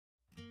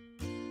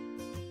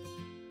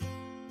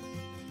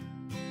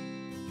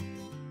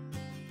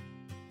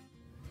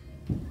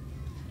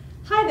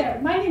there,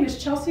 my name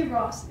is Chelsea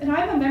Ross, and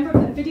I'm a member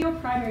of the Video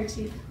Primary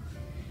team.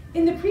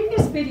 In the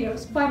previous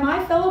videos by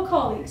my fellow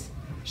colleagues,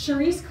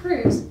 Charisse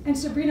Cruz and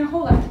Sabrina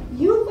Holak,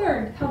 you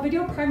learned how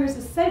video primary is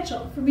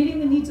essential for meeting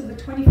the needs of the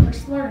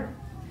 21st learner.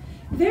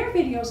 Their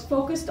videos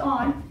focused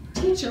on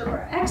teacher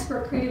or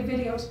expert created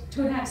videos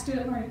to enhance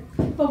student learning.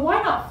 But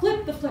why not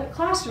flip the flipped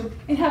classroom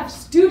and have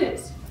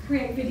students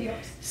create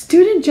videos?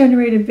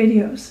 Student-generated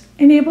videos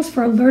enables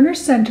for a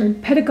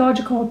learner-centered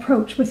pedagogical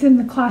approach within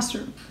the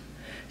classroom.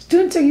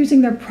 Students are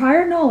using their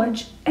prior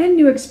knowledge and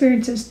new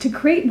experiences to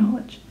create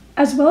knowledge,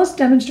 as well as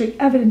demonstrate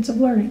evidence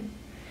of learning.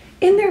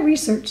 In their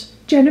research,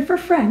 Jennifer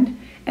Friend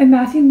and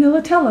Matthew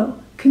Militello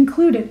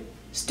concluded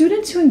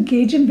students who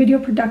engage in video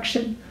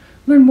production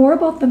learn more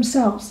about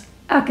themselves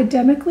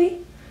academically,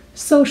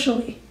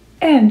 socially,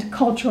 and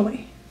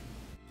culturally.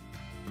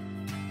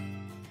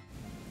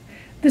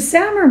 The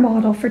SAMR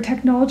model for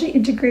technology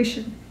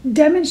integration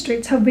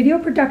demonstrates how video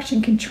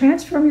production can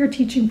transform your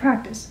teaching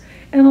practice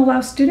and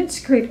allow students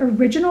to create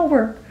original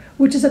work,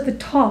 which is at the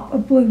top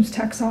of Bloom's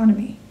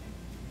taxonomy.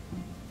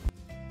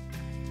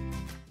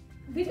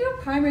 Video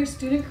primary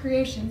student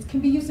creations can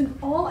be used in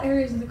all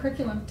areas of the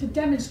curriculum to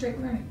demonstrate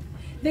learning.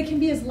 They can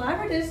be as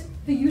elaborate as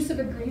the use of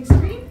a green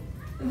screen,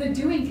 the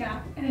doing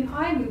gap, and an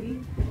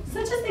iMovie,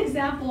 such as the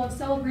example of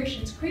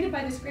celebrations created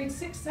by this grade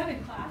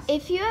 6-7 class.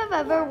 If you have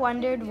ever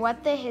wondered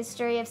what the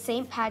history of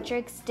St.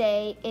 Patrick's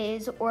Day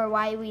is or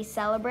why we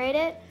celebrate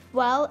it,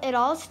 well, it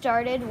all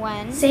started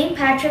when St.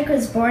 Patrick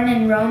was born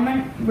in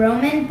Roman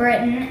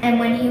Britain,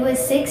 and when he was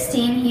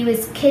 16, he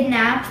was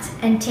kidnapped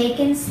and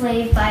taken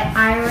slave by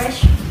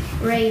Irish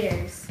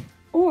raiders.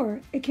 Or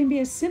it can be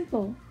as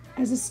simple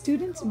as the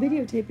students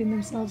videotaping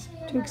themselves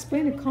to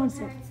explain a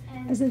concept,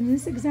 as in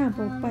this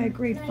example by a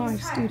grade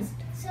 5 student.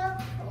 So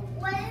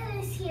what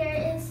it is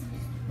here is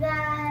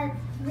that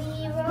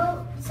we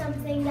wrote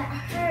something that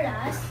hurt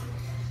us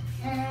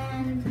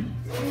and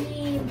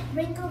we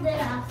wrinkled it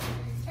up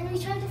and we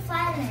tried to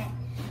flatten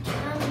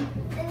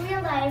it. In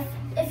real life,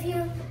 if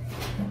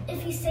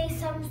you say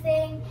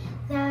something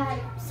that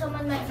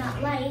someone might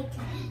not like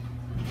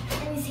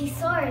and you say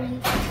sorry,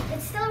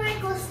 it still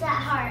wrinkles that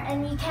heart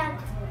and you can't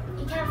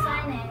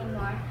flatten it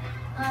anymore.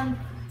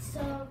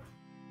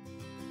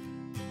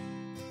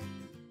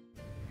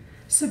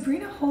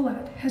 Sabrina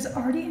Holad has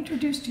already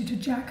introduced you to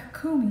Jack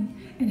Comey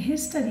and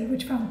his study,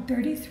 which found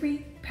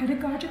 33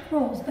 pedagogic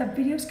roles that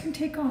videos can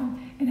take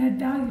on and add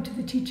value to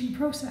the teaching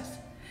process.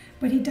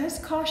 But he does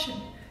caution,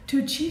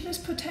 to achieve this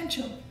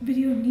potential,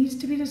 video needs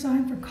to be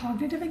designed for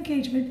cognitive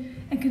engagement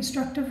and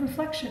constructive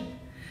reflection.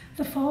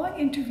 The following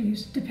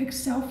interviews depict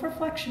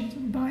self-reflections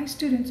by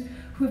students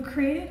who have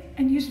created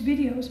and used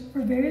videos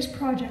for various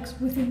projects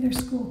within their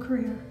school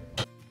career.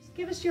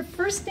 Give us your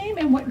first name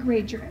and what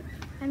grade you're in.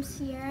 I'm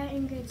Sierra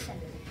in grade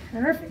 7.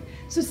 Perfect.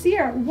 So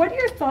Sierra, what are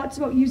your thoughts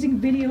about using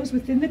videos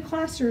within the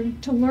classroom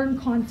to learn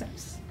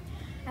concepts?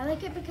 I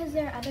like it because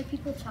there are other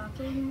people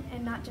talking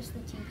and not just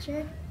the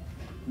teacher.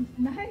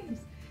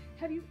 Nice.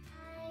 I'm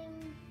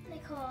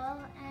Nicole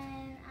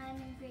and I'm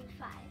in grade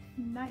 5.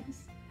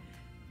 Nice.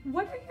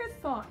 What are your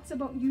thoughts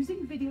about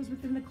using videos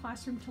within the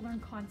classroom to learn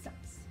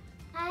concepts?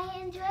 I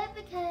enjoy it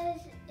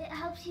because it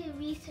helps you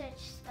research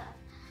stuff.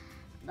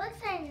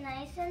 Books are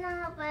nice and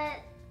all,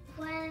 but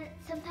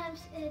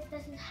sometimes it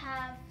doesn't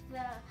have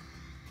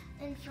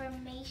the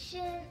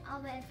information,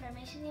 all the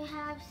information you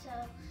have, so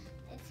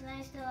it's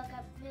nice to look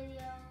up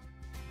video.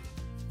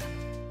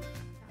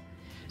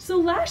 So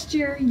last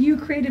year you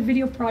created a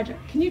video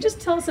project. Can you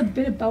just tell us a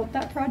bit about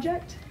that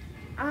project?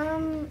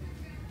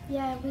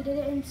 Yeah, we did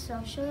it in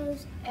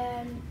socials,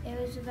 and it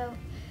was about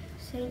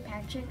St.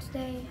 Patrick's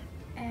Day,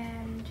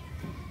 and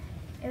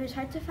it was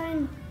hard to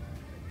find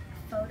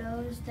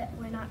photos that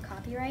were not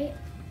copyright,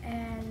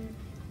 and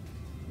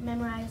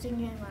memorizing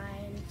your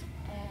lines,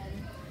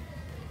 and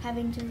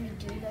having to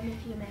redo them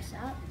if you mess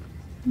up,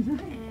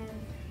 and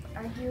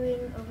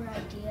arguing over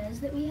ideas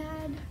that we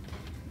had.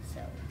 So,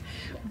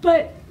 yeah.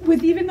 But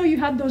even though you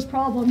had those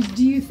problems,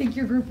 do you think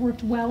your group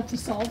worked well to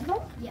solve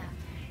them? Yeah.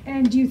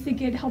 And do you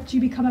think it helped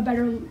you become a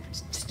better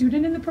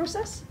student in the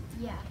process?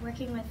 Yeah,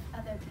 working with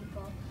other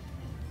people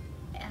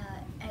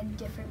and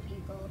different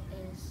people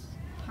is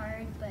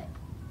hard, but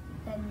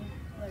then you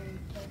learn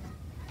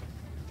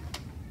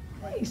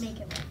to make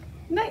it work.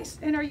 Nice.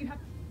 And are you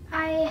happy?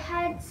 I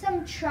had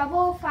some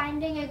trouble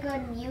finding a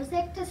good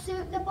music to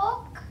suit the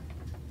book.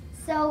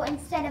 So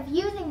instead of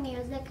using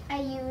music,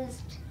 I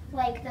used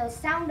like those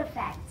sound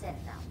effects in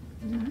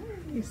them.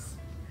 Nice.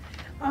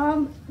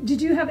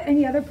 Did you have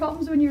any other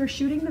problems when you were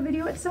shooting the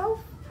video itself?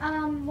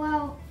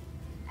 Well,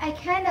 I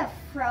kind of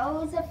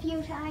froze a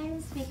few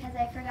times because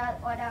I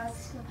forgot what I was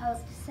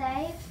supposed to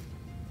say.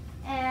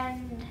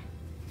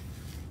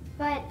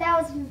 But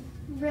that was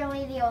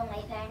really the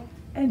only thing.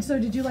 And so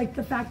did you like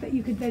the fact that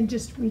you could then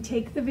just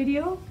retake the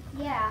video?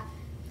 Yeah,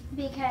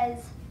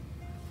 because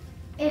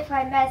if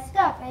I messed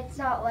up, it's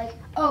not like,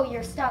 oh,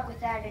 you're stuck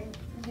with that and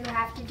you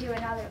have to do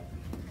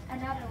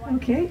another one.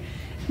 Okay.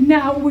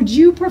 Now, would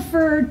you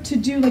prefer to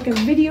do like a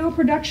video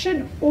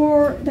production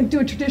or like do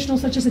a traditional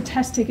such as a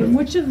test taking?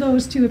 Which of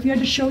those two, if you had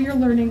to show your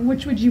learning,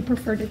 which would you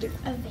prefer to do?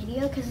 A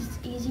video, because it's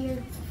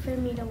easier for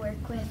me to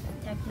work with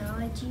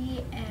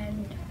technology,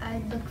 and I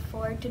look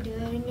forward to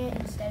doing it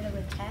instead of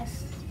a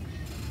test.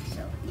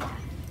 So yeah.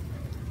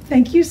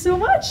 Thank you so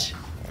much.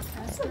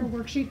 A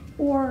worksheet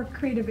or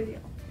create a video.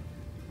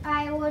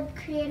 I would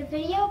create a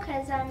video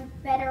because I'm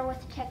better with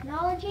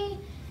technology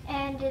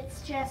and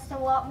it's just a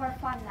lot more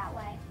fun that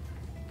way.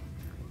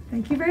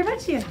 Thank you very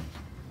much, Ian.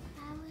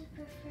 I would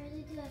prefer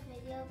to do a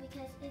video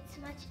because it's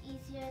much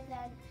easier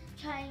than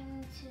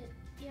trying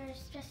to, you're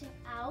stressing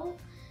out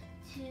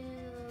to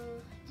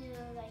do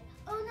like,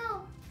 oh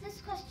no,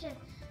 this question,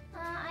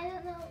 I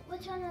don't know,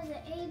 which one was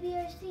it, A, B,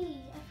 or C?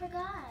 I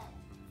forgot.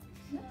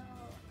 So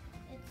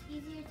it's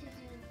easier to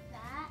do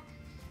that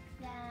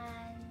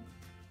than...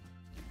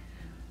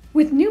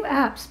 With new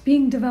apps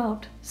being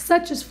developed,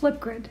 such as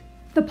Flipgrid,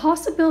 the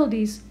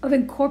possibilities of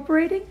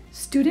incorporating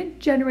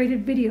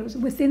student-generated videos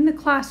within the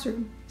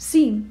classroom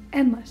seem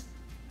endless.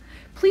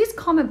 Please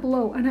comment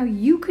below on how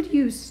you could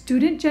use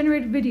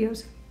student-generated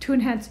videos to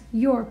enhance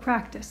your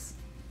practice.